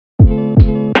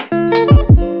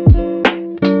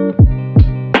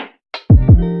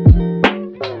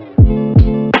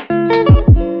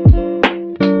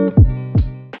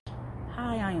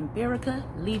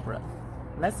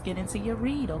let's get into your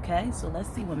read, okay? So let's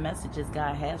see what messages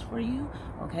God has for you,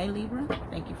 okay, Libra?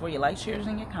 Thank you for your likes, shares,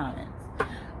 and your comments.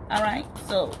 All right,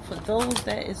 so for those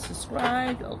that is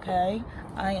subscribed, okay,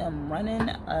 I am running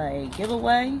a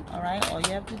giveaway. All right, all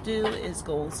you have to do is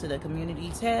go to the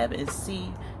community tab and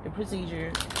see the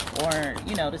procedure, or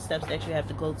you know, the steps that you have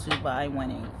to go to by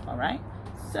winning. All right,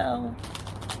 so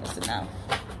that's enough.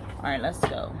 All right, let's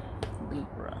go,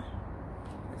 Libra.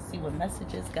 Let's see what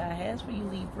messages God has for you,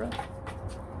 Libra.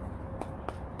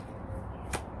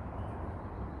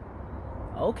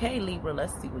 Okay, Libra,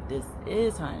 let's see what this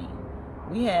is, honey.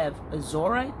 We have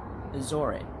Azoret.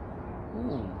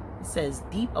 Ooh, it says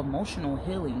deep emotional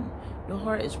healing. Your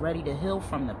heart is ready to heal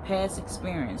from the past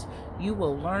experience. You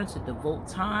will learn to devote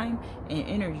time and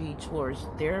energy towards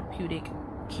therapeutic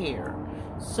care.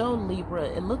 So Libra,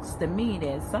 it looks to me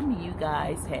that some of you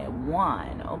guys have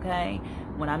won, okay?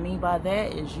 What I mean by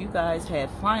that is you guys have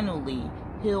finally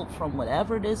healed from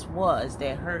whatever this was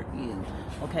that hurt you,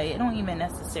 okay? It don't even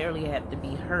necessarily have to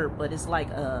be hurt, but it's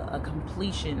like a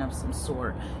completion of some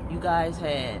sort. You guys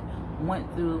had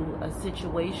went through a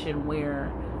situation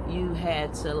where you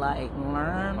had to like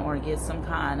learn or get some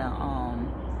kind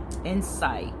of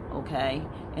insight, okay,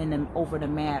 and then over the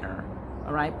matter.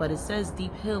 All right, but it says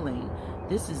deep healing.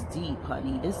 This is deep,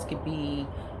 honey. This could be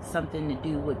something to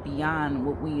do with beyond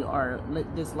what we are,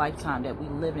 this lifetime that we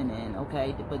living in,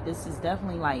 okay? But this is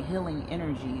definitely like healing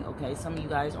energy, okay? Some of you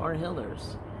guys are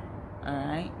healers, all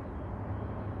right?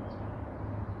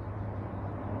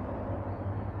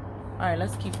 All right,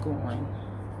 let's keep going.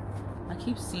 I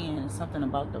keep seeing something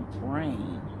about the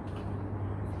brain.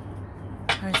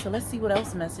 All right, so let's see what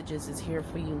else messages is here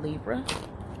for you, Libra.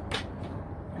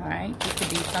 All right, this could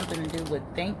be something to do with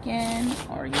thinking,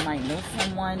 or you might know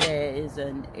someone that is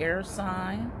an air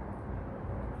sign.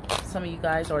 Some of you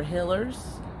guys are healers.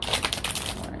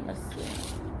 All right, let's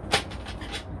see.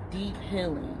 Deep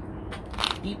healing,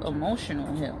 deep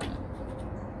emotional healing.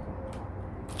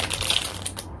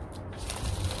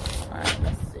 All right,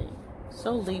 let's see.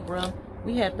 So Libra,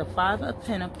 we have the Five of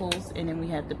Pentacles, and then we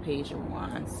have the Page of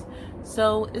Wands.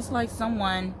 So it's like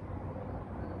someone,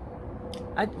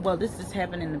 well, this has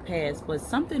happened in the past, but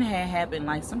something had happened,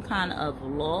 like some kind of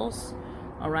loss,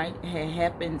 all right, had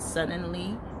happened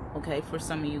suddenly, okay, for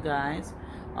some of you guys.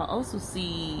 I also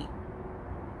see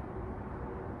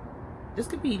this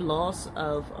could be loss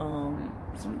of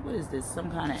what is this?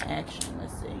 Some kind of action.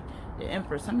 Let's see. The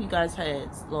Emperor. Some of you guys had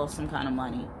lost some kind of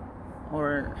money,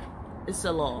 or it's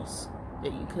a loss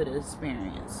that you could have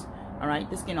experienced. All right.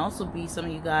 This can also be some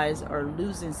of you guys are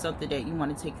losing something that you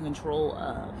want to take control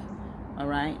of. All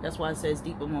right, that's why it says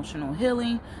deep emotional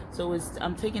healing. So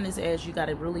I'm taking this as you got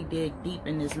to really dig deep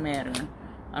in this matter.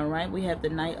 All right, we have the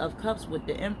Knight of Cups with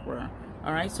the Emperor.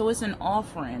 All right, so it's an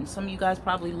offering. Some of you guys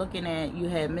probably looking at, you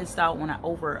had missed out on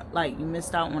you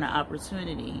missed out on an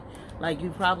opportunity. Like you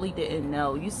probably didn't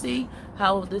know. You see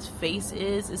how this face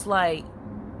is? It's like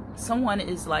someone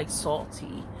is like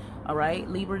salty. All right,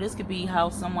 Libra, this could be how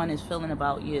someone is feeling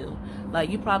about you.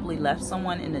 Like you probably left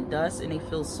someone in the dust and they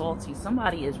feel salty.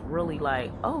 Somebody is really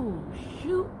like, oh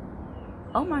shoot,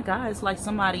 oh my God, it's like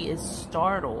somebody is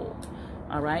startled.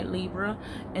 All right, Libra.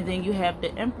 And then you have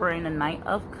the Emperor and the Knight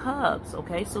of Cups.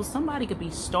 Okay, so somebody could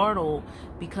be startled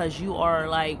because you are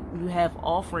like, you have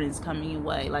offerings coming your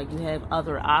way, like you have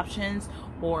other options,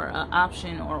 or an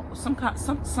option, or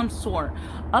some sort.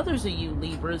 Others of you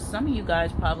Libras, some of you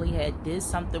guys probably had did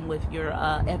something with your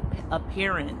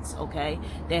appearance, okay,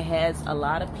 that has a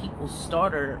lot of people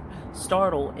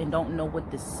startled and don't know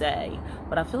what to say.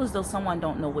 But I feel as though someone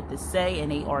don't know what to say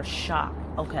and they are shocked,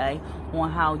 okay,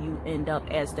 on how you end up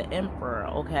as the Emperor,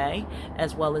 okay,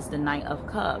 as well as the Knight of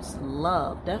Cups.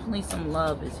 Love, definitely some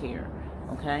love is here.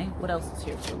 Okay, what else is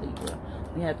here for Libra?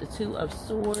 We have the Two of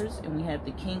Swords and we have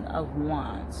the King of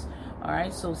Wands. All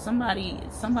right, so somebody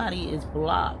is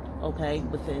blocked, okay,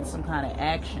 within some kind of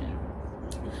action.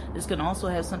 This can also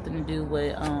have something to do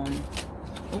with oh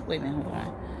wait a minute, hold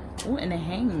on. Oh, and the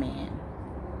Hangman.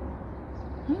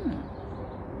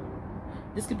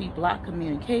 This could be blocked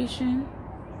communication,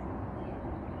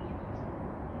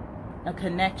 a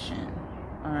connection.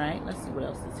 All right, let's see what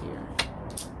else is here.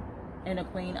 And the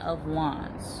Queen of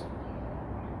Wands.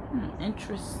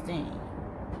 Interesting.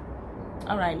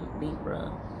 All right,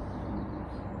 Libra.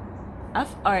 All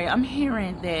right, I'm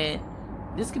hearing that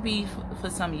this could be for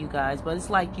some of you guys, but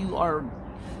it's like you are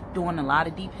doing a lot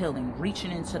of deep healing,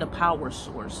 reaching into the power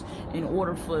source in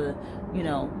order for, you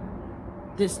know,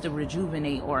 this to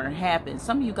rejuvenate or happen.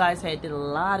 Some of you guys did a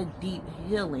lot of deep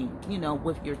healing, you know,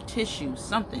 with your tissues.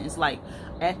 Something is like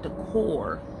at the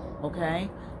core, okay?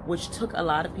 which took a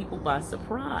lot of people by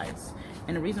surprise.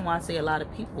 And the reason why I say a lot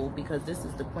of people, because this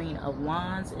is the Queen of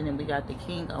Wands, and then we got the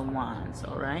King of Wands,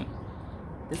 all right?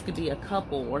 This could be a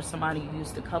couple or somebody you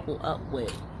used to couple up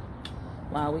with.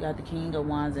 Wow, we got the King of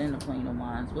Wands and the Queen of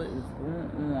Wands. What is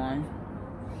going on?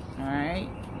 All right,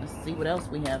 let's see what else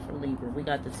we have for Libra. We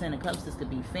got the Ten of Cups. This could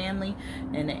be family,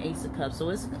 and the Ace of Cups. So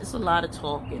it's a lot of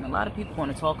talking. A lot of people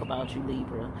want to talk about you,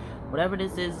 Libra. Whatever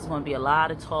this is, it's going to be a lot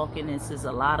of talking. This is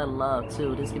a lot of love,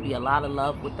 too. This could be a lot of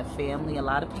love with the family. A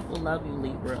lot of people love you,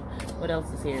 Libra. What else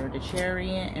is here? The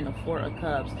Chariot and the Four of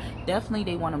Cups. Definitely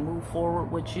they want to move forward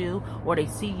with you, or they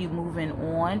see you moving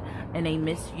on and they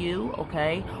miss you,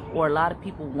 okay? Or a lot of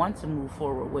people want to move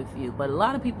forward with you, but a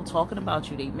lot of people talking about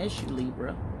you, they miss you,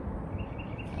 Libra.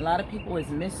 A lot of people is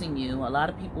missing you. A lot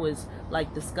of people is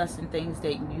like discussing things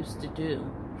that you used to do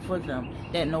for them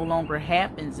that no longer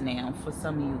happens now for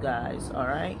some of you guys, all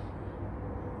right?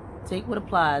 Take what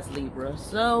applies, Libra.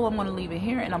 So I'm going to leave it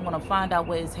here, and I'm going to find out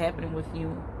what is happening with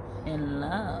you in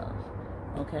love,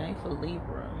 okay, for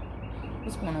Libra.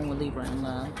 What's going on with Libra in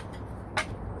love?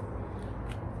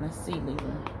 Let's see,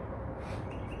 Libra.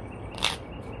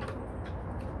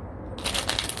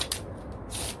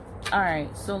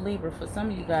 Alright, so Libra, for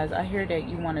some of you guys, I hear that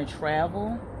you want to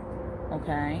travel,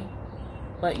 okay,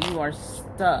 but you are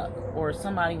stuck, or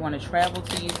somebody want to travel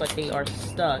to you, but they are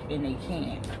stuck and they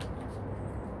can't,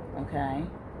 okay,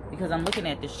 because I'm looking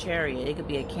at this Chariot. It could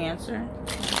be a Cancer,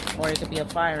 or it could be a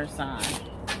fire sign,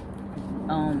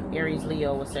 Aries,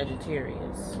 Leo, or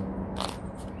Sagittarius,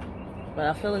 but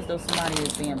I feel as though somebody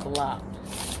is being blocked.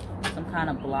 Some kind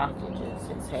of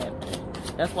blockages is happening.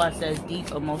 That's why it says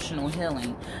deep emotional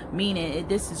healing, meaning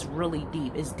this is really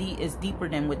deep. It's deeper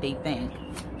than what they think.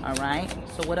 All right.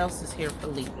 So what else is here for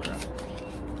Libra?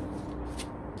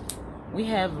 We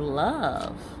have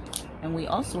love, and we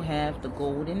also have the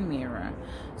Golden Mirror.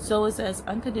 So it says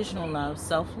unconditional love,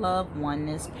 self-love,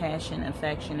 oneness, passion,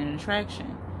 affection, and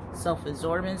attraction.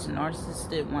 Self-absorbance,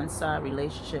 narcissistic, one-side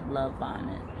relationship, love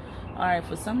bombing. All right.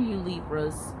 For some of you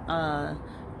Libras,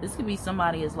 this could be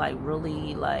somebody is like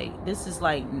really like, this is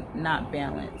like not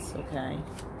balanced, okay?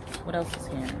 What else is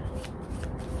here?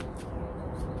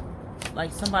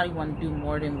 Like somebody want to do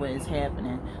more than what is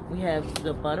happening. We have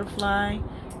the Butterfly,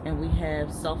 and we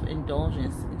have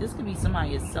self-indulgence. This could be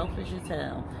somebody is selfish as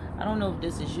hell. I don't know if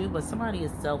this is you, but somebody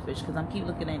is selfish, because I'm keep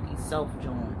looking at these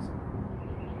self-joins.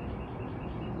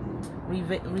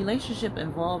 Relationship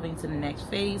evolving to the next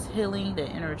phase, healing the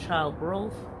inner child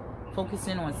growth,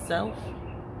 focusing on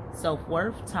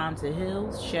self-worth, time to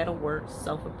heal, shadow work,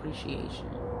 self-appreciation.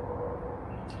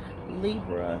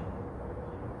 Libra,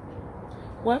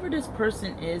 whoever this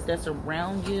person is that's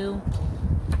around you,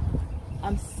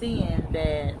 I'm seeing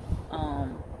that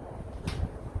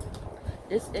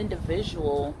this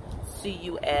individual see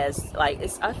you as like,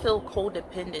 I feel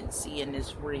codependency in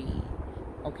this read,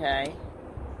 okay?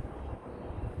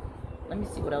 Let me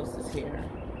see what else is here.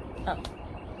 Oh,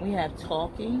 we have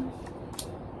talking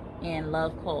and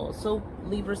love calls. So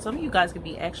Libra, some of you guys could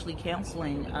be actually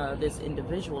counseling this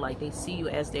individual, like they see you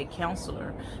as their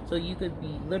counselor. So you could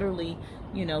be literally,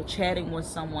 you know, chatting with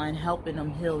someone, helping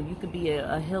them heal. You could be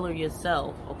a healer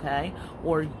yourself, okay?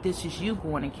 Or this is you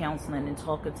going and counseling and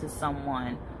talking to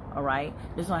someone. All right,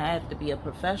 this don't have to be a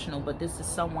professional, but this is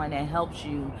someone that helps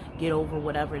you get over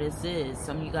whatever this is.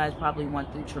 Some of you guys probably went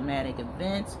through traumatic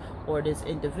events, or this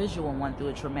individual went through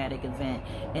a traumatic event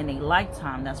in a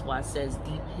lifetime. That's why it says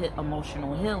deep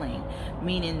emotional healing,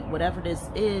 meaning whatever this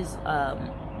is,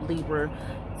 Libra,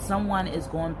 someone is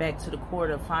going back to the core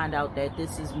to find out that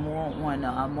this is more on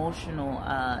the emotional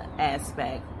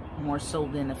aspect, more so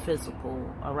than the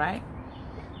physical. All right.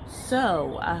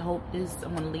 So I hope this,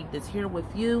 I'm going to leave this here with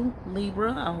you,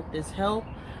 Libra. I hope this helped.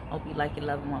 I hope you like it,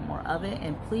 love, and want more of it.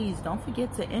 And please don't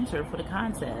forget to enter for the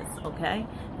contest, okay?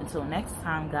 Until next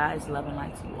time, guys, love and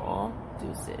light to you all.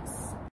 Deuces.